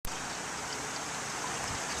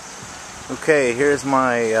Okay, here's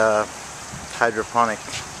my hydroponic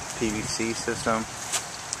PVC system.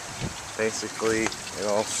 Basically, it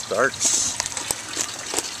all starts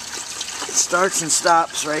and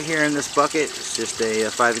stops right here in this bucket. It's just a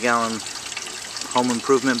 5-gallon home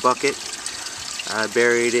improvement bucket. I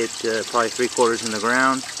buried it probably 3/4 in the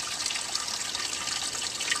ground.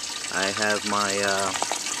 I have my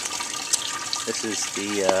this is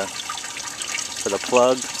the for the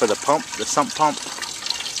plug for the pump, the sump pump.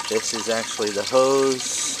 This is actually the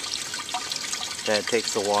hose that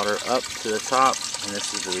takes the water up to the top, and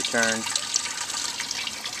this is the return.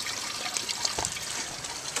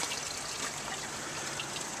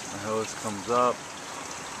 The hose comes up.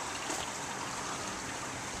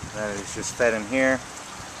 That is just fed in here.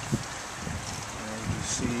 And you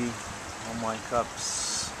see all my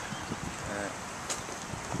cups at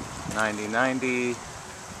 90-90.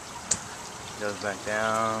 Goes back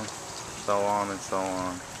down, so on and so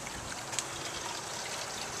on.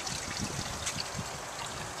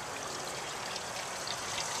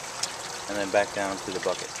 And then back down to the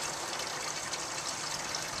bucket.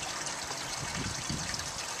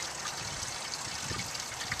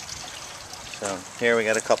 So here we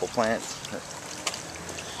got a couple plants.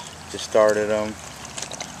 Just started them.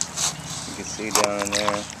 You can see down in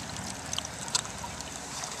there,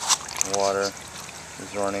 water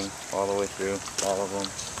is running all the way through all of them.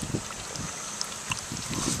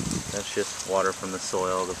 That's just water from the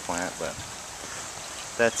soil of the plant, but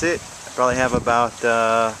that's it. I probably have about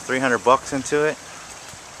 300 bucks into it,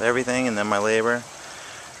 everything, and then my labor,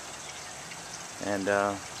 and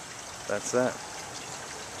that's that.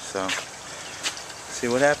 So see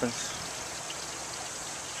what happens.